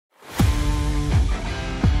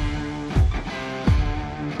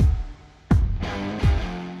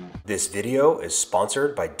This video is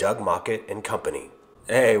sponsored by Doug Mockett and Company.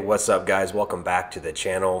 Hey, what's up guys? Welcome back to the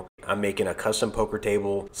channel. I'm making a custom poker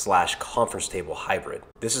table / conference table hybrid.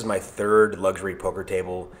 This is my third luxury poker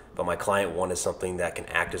table, but my client wanted something that can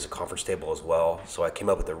act as a conference table as well. So I came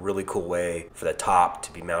up with a really cool way for the top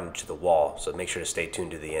to be mounted to the wall. So make sure to stay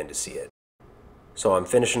tuned to the end to see it. So I'm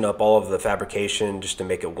finishing up all of the fabrication just to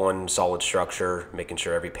make it one solid structure, making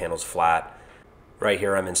sure every panel's flat. Right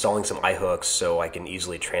here I'm installing some eye hooks so I can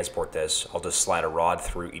easily transport this. I'll just slide a rod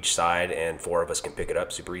through each side and 4 of us can pick it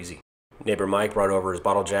up super easy. Neighbor Mike brought over his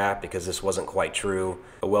bottle jack because this wasn't quite true.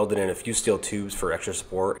 I welded in a few steel tubes for extra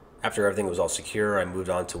support. After everything was all secure, I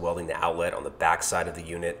moved on to welding the outlet on the back side of the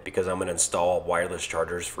unit because I'm going to install wireless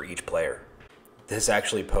chargers for each player. This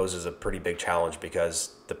actually poses a pretty big challenge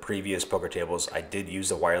because the previous poker tables I did use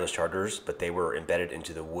the wireless chargers, but they were embedded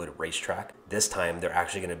into the wood racetrack. This time they're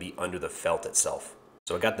actually going to be under the felt itself.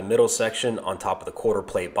 So I got the middle section on top of the quarter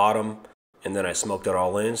plate bottom, and then I smoked it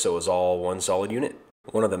all in so it was all one solid unit.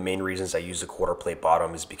 One of the main reasons I use the quarter plate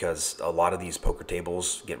bottom is because a lot of these poker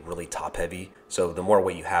tables get really top heavy, so the more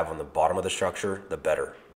weight you have on the bottom of the structure, the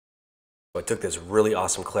better. So I took this really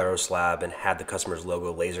awesome Claro slab and had the customer's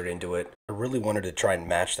logo lasered into it. I really wanted to try and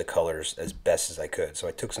match the colors as best as I could. So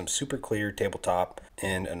I took some super clear tabletop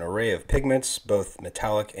and an array of pigments, both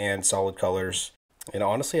metallic and solid colors. And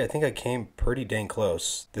honestly, I think I came pretty dang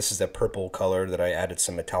close. This is that purple color that I added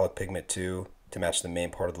some metallic pigment to match the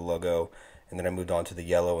main part of the logo. And then I moved on to the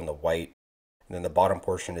yellow and the white. And then the bottom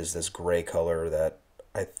portion is this gray color that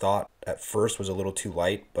I thought at first was a little too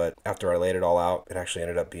light, but after I laid it all out, it actually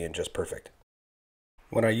ended up being just perfect.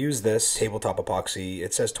 When I use this tabletop epoxy,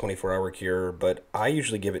 it says 24-hour cure, but I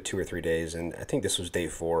usually give it 2 or 3 days, and I think this was day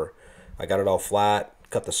 4. I got it all flat,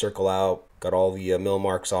 cut the circle out, got all the mill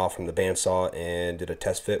marks off from the bandsaw, and did a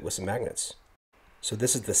test fit with some magnets. So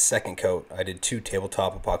this is the second coat. I did 2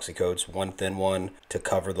 tabletop epoxy coats, one thin one to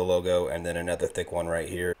cover the logo, and then another thick one right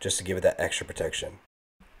here, just to give it that extra protection.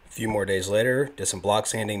 A few more days later, did some block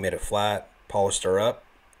sanding, made it flat, polished her up,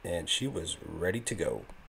 and she was ready to go.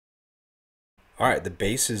 Alright, the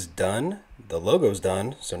base is done, the logo's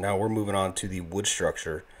done, so now we're moving on to the wood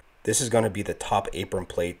structure. This is going to be the top apron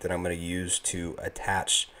plate that I'm going to use to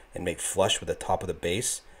attach and make flush with the top of the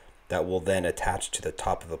base that will then attach to the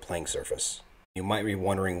top of the playing surface. You might be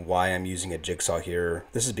wondering why I'm using a jigsaw here.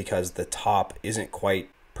 This is because the top isn't quite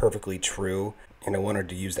perfectly true, and I wanted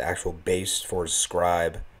to use the actual base for a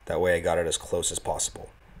scribe. That way I got it as close as possible.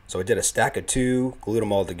 So I did a stack of 2, glued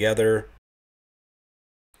them all together.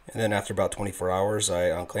 And then after about 24 hours, I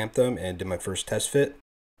unclamped them and did my first test fit.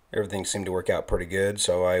 Everything seemed to work out pretty good.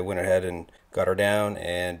 So I went ahead and got her down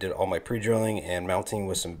and did all my pre-drilling and mounting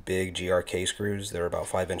with some big GRK screws. They're about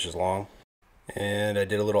 5 inches long. And I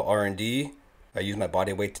did a little R&D. I used my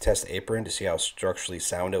body weight to test the apron to see how structurally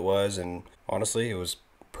sound it was. And honestly, it was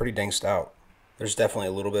pretty dang stout. There's definitely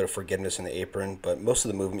a little bit of forgiveness in the apron, but most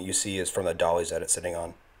of the movement you see is from the dollies that it's sitting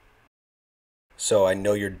on. So I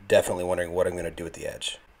know you're definitely wondering what I'm going to do at the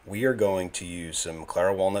edge. We are going to use some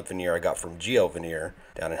Claro walnut veneer I got from GL Veneer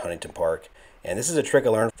down in Huntington Park. And this is a trick I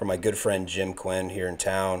learned from my good friend Jim Quinn here in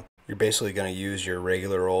town. You're basically going to use your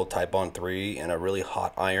regular old Titebond 3 and a really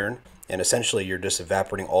hot iron. And essentially you're just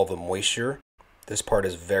evaporating all the moisture. This part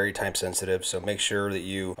is very time sensitive, so make sure that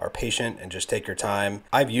you are patient and just take your time.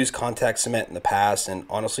 I've used contact cement in the past, and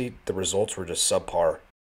honestly, the results were just subpar.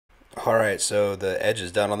 Alright, so the edge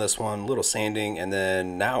is done on this one, a little sanding, and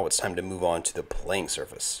then now it's time to move on to the playing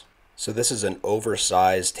surface. So this is an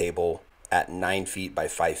oversized table at 9 feet by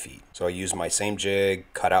 5 feet. So I used my same jig,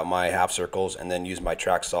 cut out my half circles, and then used my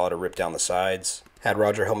track saw to rip down the sides. Had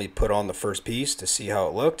Roger help me put on the first piece to see how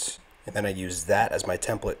it looked. And then I used that as my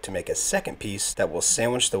template to make a second piece that will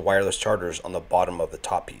sandwich the wireless chargers on the bottom of the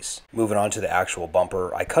top piece. Moving on to the actual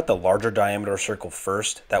bumper, I cut the larger diameter circle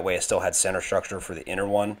first. That way I still had center structure for the inner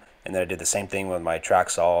one. And then I did the same thing with my track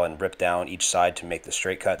saw and ripped down each side to make the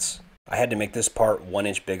straight cuts. I had to make this part 1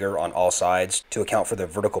 inch bigger on all sides to account for the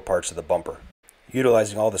vertical parts of the bumper.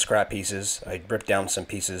 Utilizing all the scrap pieces, I ripped down some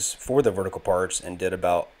pieces for the vertical parts and did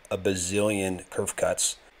about a bazillion curve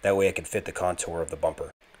cuts. That way I could fit the contour of the bumper.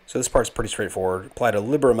 So this part's pretty straightforward. Applied a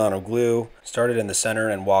liberal amount of glue, started in the center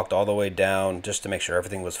and walked all the way down just to make sure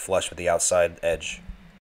everything was flush with the outside edge.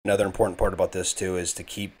 Another important part about this too is to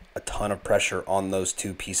keep a ton of pressure on those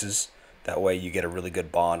 2 pieces. That way you get a really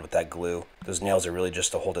good bond with that glue. Those nails are really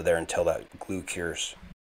just to hold it there until that glue cures.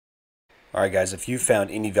 Alright guys, if you found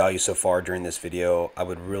any value so far during this video, I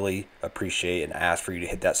would really appreciate and ask for you to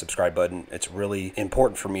hit that subscribe button. It's really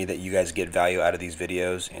important for me that you guys get value out of these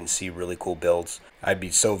videos and see really cool builds. I'd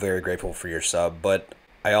be so very grateful for your sub, but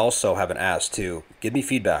I also have an ask too. Give me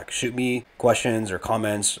feedback. Shoot me questions or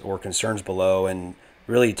comments or concerns below and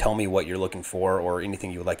really tell me what you're looking for or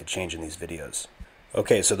anything you would like to change in these videos.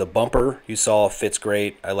 Okay, so the bumper you saw fits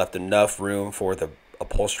great. I left enough room for the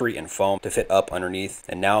upholstery and foam to fit up underneath.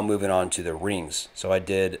 And now I'm moving on to the rings. So I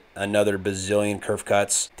did another bazillion curve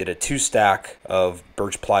cuts, did a 2-stack of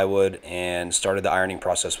birch plywood, and started the ironing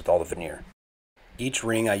process with all the veneer. Each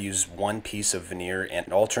ring I used one piece of veneer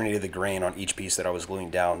and alternated the grain on each piece that I was gluing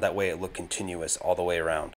down. That way it looked continuous all the way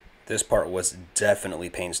around. This part was definitely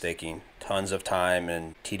painstaking. Tons of time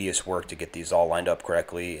and tedious work to get these all lined up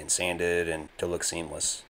correctly and sanded and to look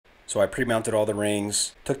seamless. So I pre-mounted all the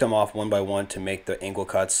rings, took them off one by one to make the angle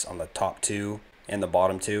cuts on the top 2 and the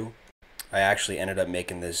bottom 2. I actually ended up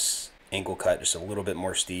making this angle cut just a little bit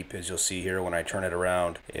more steep. As you'll see here when I turn it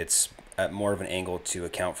around, it's at more of an angle to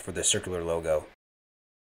account for the circular logo.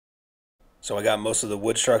 So I got most of the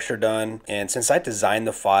wood structure done, and since I designed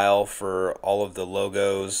the file for all of the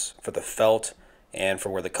logos, for the felt, and for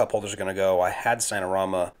where the cup holders are going to go, I had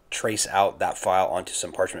Signarama trace out that file onto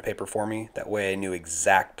some parchment paper for me. That way I knew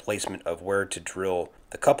exact placement of where to drill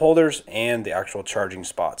the cup holders and the actual charging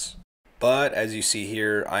spots. But as you see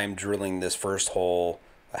here, I'm drilling this first hole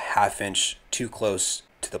a 1/2 inch too close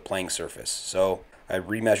to the playing surface. So I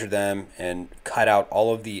remeasured them and cut out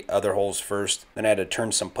all of the other holes first. Then I had to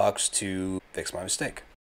turn some pucks to fix my mistake.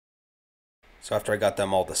 So after I got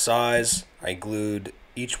them all the size, I glued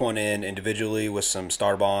each one in individually with some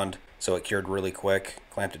Starbond so it cured really quick.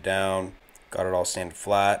 Clamped it down, got it all sanded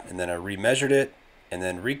flat, and then I remeasured it and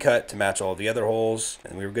then recut to match all the other holes,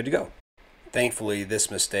 and we were good to go. Thankfully, this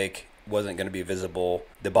mistake wasn't going to be visible.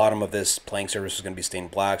 The bottom of this playing surface is going to be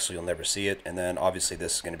stained black, so you'll never see it. And then obviously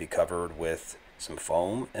this is going to be covered with some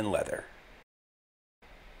foam and leather.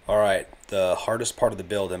 Alright, the hardest part of the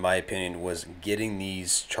build in my opinion was getting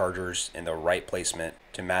these chargers in the right placement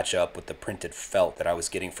to match up with the printed felt that I was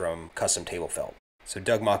getting from Custom Table Felt. So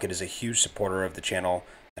Doug Mockett is a huge supporter of the channel,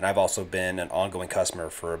 and I've also been an ongoing customer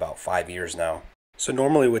for about 5 years now. So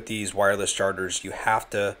normally with these wireless chargers, you have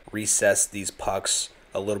to recess these pucks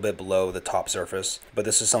a little bit below the top surface, but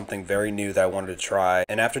this is something very new that I wanted to try.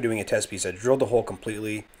 And after doing a test piece, I drilled the hole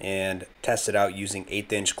completely and tested out using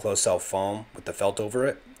 1/8 inch closed cell foam with the felt over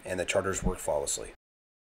it, and the chargers worked flawlessly.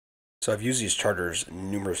 So I've used these chargers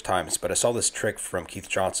numerous times, but I saw this trick from Keith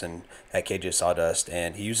Johnson at KJ Sawdust,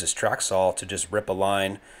 and he uses track saw to just rip a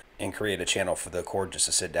line and create a channel for the cord just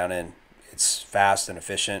to sit down in. It's fast and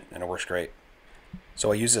efficient, and it works great.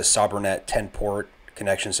 So I use a Sobernet 10-port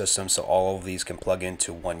connection system so all of these can plug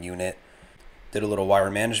into one unit. Did a little wire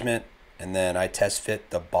management, and then I test fit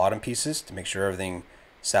the bottom pieces to make sure everything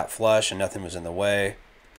sat flush and nothing was in the way.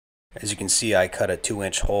 As you can see, I cut a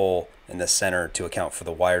 2-inch hole in the center to account for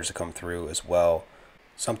the wires to come through as well.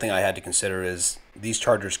 Something I had to consider is these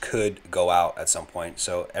chargers could go out at some point,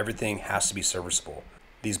 so everything has to be serviceable.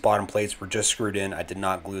 These bottom plates were just screwed in. I did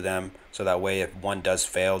not glue them, so that way if one does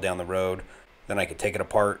fail down the road, then I could take it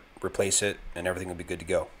apart, replace it, and everything will be good to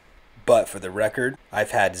go. But for the record,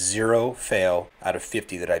 I've had 0 fail out of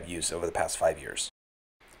 50 that I've used over the past 5 years.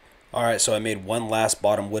 Alright, so I made one last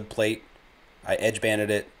bottom wood plate. I edge banded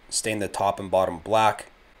it, stained the top and bottom black,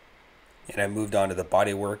 and I moved on to the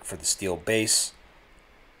bodywork for the steel base.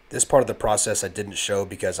 This part of the process I didn't show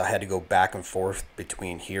because I had to go back and forth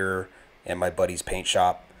between here and my buddy's paint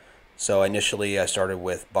shop. So initially I started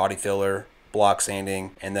with body filler, block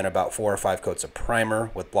sanding, and then about 4 or 5 coats of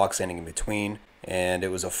primer with block sanding in between. And it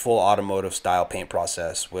was a full automotive style paint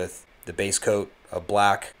process with the base coat of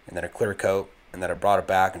black and then a clear coat, and then I brought it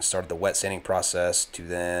back and started the wet sanding process to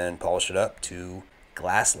then polish it up to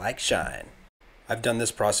glass-like shine. I've done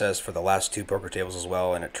this process for the last 2 poker tables as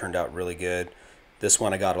well, and it turned out really good. This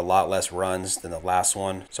one I got a lot less runs than the last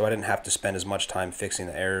one, so I didn't have to spend as much time fixing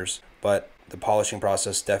the errors, but the polishing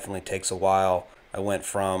process definitely takes a while. I went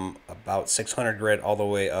from about 600 grit all the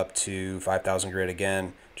way up to 5,000 grit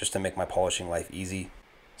again, just to make my polishing life easy.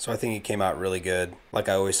 So I think it came out really good. Like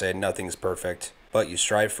I always say, nothing's perfect, but you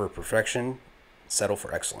strive for perfection, settle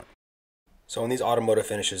for excellent. So in these automotive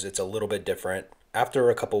finishes, it's a little bit different. After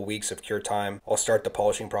a couple weeks of cure time, I'll start the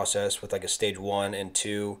polishing process with like a stage 1 and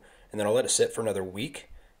 2, and then I'll let it sit for another week,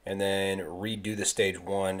 and then redo the stage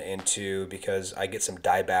 1 and 2 because I get some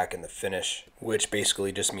dye back in the finish, which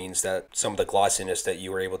basically just means that some of the glossiness that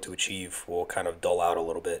you were able to achieve will kind of dull out a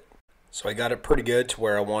little bit. So I got it pretty good to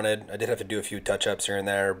where I wanted. I did have to do a few touch-ups here and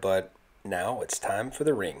there, but now it's time for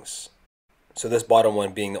the rings. So this bottom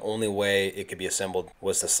one being the only way it could be assembled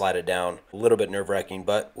was to slide it down. A little bit nerve-wracking,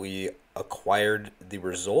 but we acquired the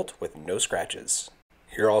result with no scratches.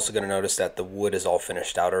 You're also going to notice that the wood is all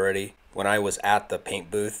finished out already. When I was at the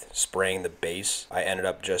paint booth spraying the base, I ended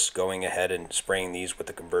up just going ahead and spraying these with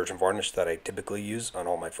the conversion varnish that I typically use on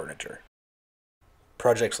all my furniture.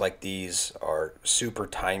 Projects like these are super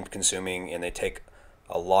time consuming and they take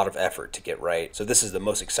a lot of effort to get right. So this is the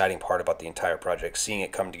most exciting part about the entire project, seeing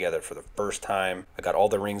it come together for the first time. I got all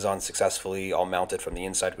the rings on successfully, all mounted from the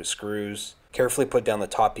inside with screws. Carefully put down the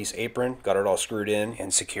top piece apron, got it all screwed in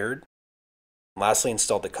and secured. Lastly,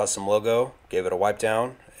 installed the custom logo, gave it a wipe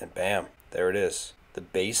down, and bam, there it is. The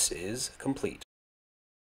base is complete.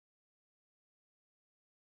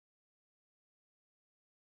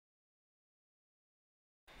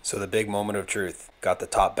 So the big moment of truth. Got the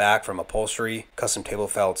top back from upholstery, custom table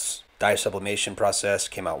felts, dye sublimation process,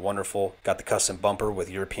 came out wonderful. Got the custom bumper with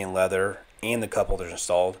European leather and the cup holders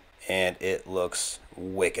installed, and it looks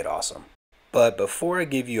wicked awesome. But before I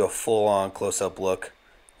give you a full-on close-up look,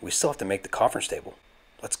 we still have to make the conference table.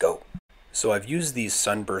 Let's go. So I've used these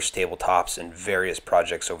sunburst tabletops in various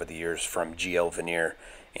projects over the years from GL Veneer,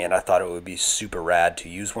 and I thought it would be super rad to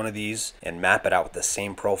use one of these and map it out with the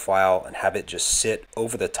same profile and have it just sit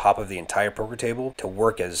over the top of the entire poker table to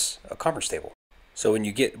work as a conference table. So when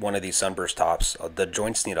you get one of these sunburst tops, the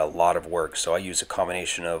joints need a lot of work, so I use a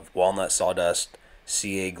combination of walnut sawdust,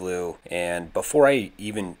 CA glue, and before I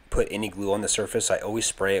even put any glue on the surface, I always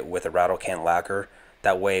spray it with a rattle can lacquer.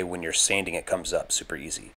 That way when you're sanding it comes up super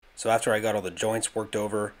easy. So after I got all the joints worked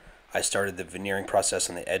over, I started the veneering process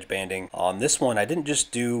on the edge banding. On this one, I didn't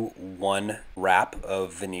just do one wrap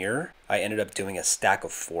of veneer. I ended up doing a stack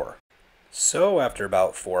of 4. So after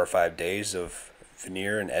about 4 or 5 days of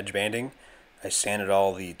veneer and edge banding, I sanded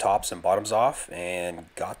all the tops and bottoms off and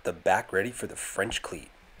got the back ready for the French cleat.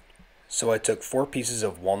 So I took 4 pieces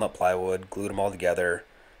of walnut plywood, glued them all together,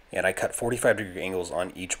 and I cut 45-degree angles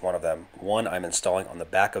on each one of them. One I'm installing on the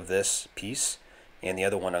back of this piece, and the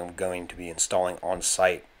other one I'm going to be installing on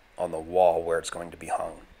site on the wall where it's going to be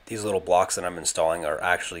hung. These little blocks that I'm installing are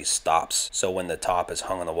actually stops, so when the top is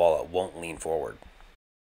hung on the wall, it won't lean forward.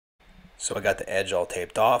 So I got the edge all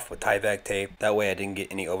taped off with Tyvek tape. That way I didn't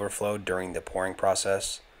get any overflow during the pouring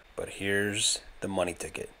process. But here's the money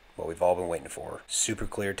ticket, what we've all been waiting for. Super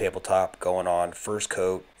clear tabletop going on, first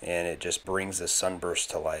coat, and it just brings the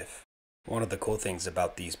sunburst to life. One of the cool things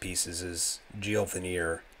about these pieces is GL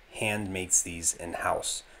Veneer hand makes these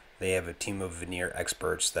in-house. They have a team of veneer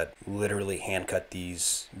experts that literally hand cut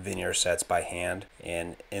these veneer sets by hand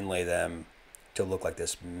and inlay them to look like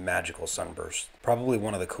this magical sunburst. Probably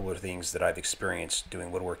one of the cooler things that I've experienced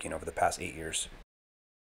doing woodworking over the past 8 years.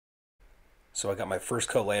 So I got my first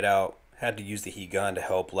coat laid out, had to use the heat gun to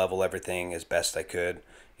help level everything as best I could.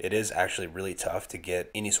 It is actually really tough to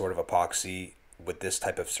get any sort of epoxy with this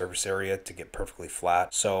type of surface area to get perfectly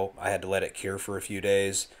flat. So I had to let it cure for a few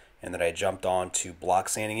days, and then I jumped on to block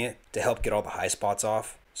sanding it to help get all the high spots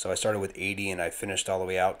off. So I started with 80 and I finished all the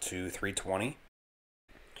way out to 320.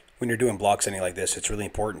 When you're doing block sanding like this, it's really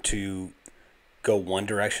important to go one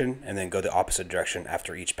direction and then go the opposite direction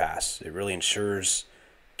after each pass. It really ensures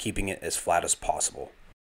keeping it as flat as possible.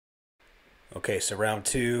 Okay, so round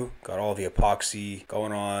 2, got all the epoxy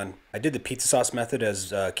going on. I did the pizza sauce method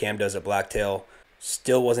as Cam does at Blacktail.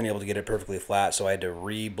 Still wasn't able to get it perfectly flat, so I had to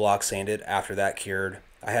re-block sand it after that cured.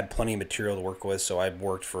 I had plenty of material to work with, so I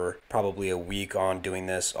worked for probably a week on doing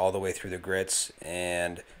this all the way through the grits,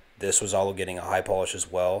 and this was all getting a high polish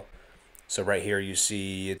as well. So right here you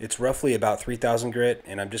see it's roughly about 3,000 grit,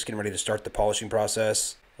 and I'm just getting ready to start the polishing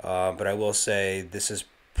process. But I will say this is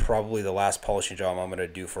probably the last polishing job I'm going to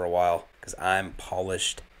do for a while because I'm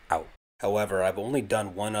polished out. However, I've only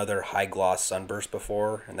done one other high gloss sunburst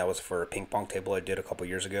before, and that was for a ping pong table I did a couple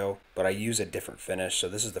years ago. But I use a different finish, so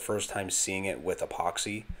this is the first time seeing it with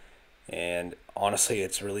epoxy. And honestly,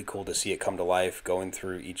 it's really cool to see it come to life, going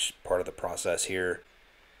through each part of the process here.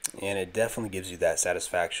 And it definitely gives you that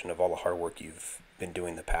satisfaction of all the hard work you've been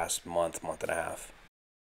doing the past month, month and a half.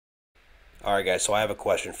 Alright guys, so I have a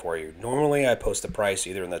question for you. Normally I post the price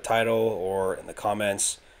either in the title or in the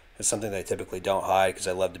comments. It's something that I typically don't hide because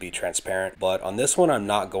I love to be transparent. But on this one, I'm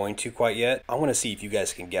not going to quite yet. I want to see if you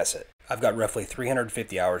guys can guess it. I've got roughly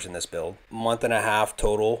 350 hours in this build. Month and a half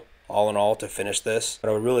total, all in all, to finish this. But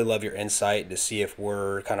I would really love your insight to see if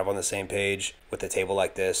we're kind of on the same page with a table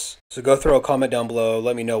like this. So go throw a comment down below.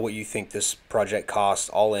 Let me know what you think this project costs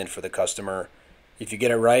all in for the customer. If you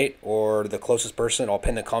get it right or the closest person, I'll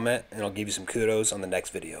pin the comment and I'll give you some kudos on the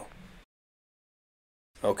next video.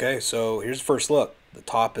 Okay, so here's the first look. The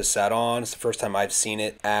top is sat on. It's the first time I've seen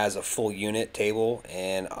it as a full unit table,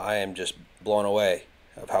 and I am just blown away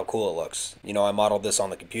of how cool it looks. You know, I modeled this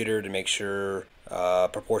on the computer to make sure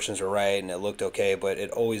proportions were right and it looked okay, but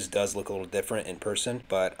it always does look a little different in person.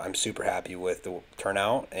 But I'm super happy with the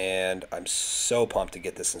turnout, and I'm so pumped to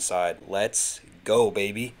get this inside. Let's go,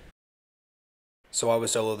 baby. So I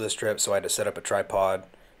was solo this trip, so I had to set up a tripod.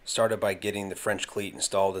 Started by getting the French cleat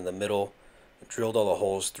installed in the middle, drilled all the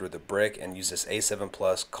holes through the brick, and used this A7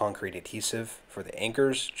 Plus concrete adhesive for the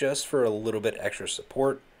anchors, just for a little bit extra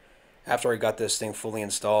support. After I got this thing fully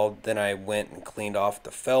installed, then I went and cleaned off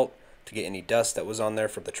the felt to get any dust that was on there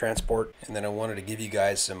for the transport, and then I wanted to give you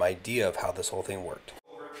guys some idea of how this whole thing worked.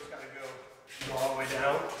 Just gotta go all the way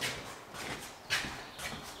down.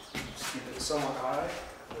 Just keep it somewhat high.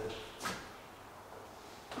 There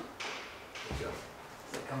you go.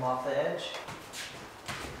 Does it come off the edge?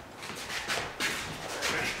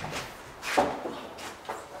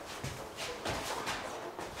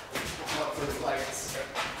 Up for the lights.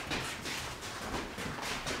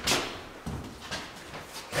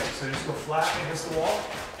 Okay, so just go flat against the wall.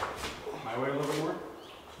 My way a little bit more?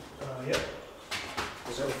 Yep.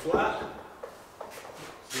 Is that flat?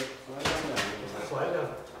 Slide down there. Slide down.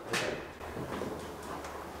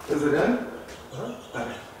 Is it in?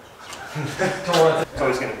 It's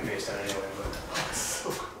always going to be based on anyway, but.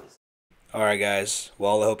 Alright guys,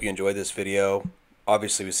 well I hope you enjoyed this video.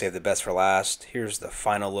 Obviously we saved the best for last. Here's the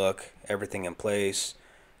final look, everything in place.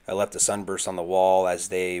 I left the sunburst on the wall as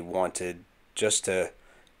they wanted, just to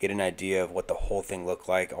get an idea of what the whole thing looked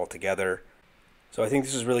like altogether. So I think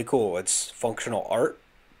this is really cool. It's functional art,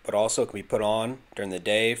 but also can be put on during the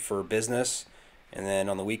day for business, and then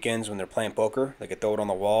on the weekends when they're playing poker, they could throw it on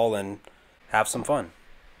the wall and have some fun.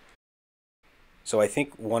 So I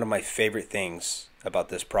think one of my favorite things about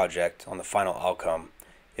this project on the final outcome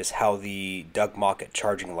is how the Doug Mockett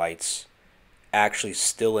charging lights actually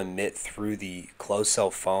still emit through the closed cell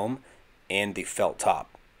foam and the felt top.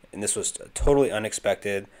 And this was totally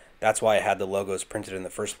unexpected. That's why I had the logos printed in the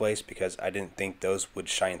first place, because I didn't think those would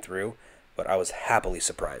shine through, but I was happily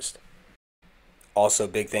surprised. Also,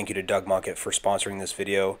 big thank you to Doug Mockett for sponsoring this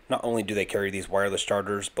video. Not only do they carry these wireless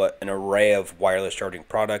chargers, but an array of wireless charging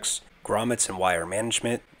products, grommets and wire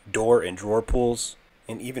management, door and drawer pulls,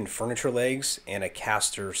 and even furniture legs and a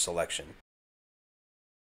caster selection.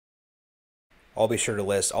 I'll be sure to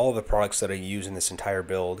list all of the products that I use in this entire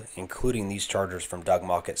build, including these chargers from Doug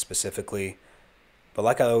Mockett specifically. But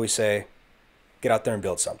like I always say, get out there and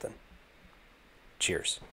build something.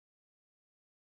 Cheers.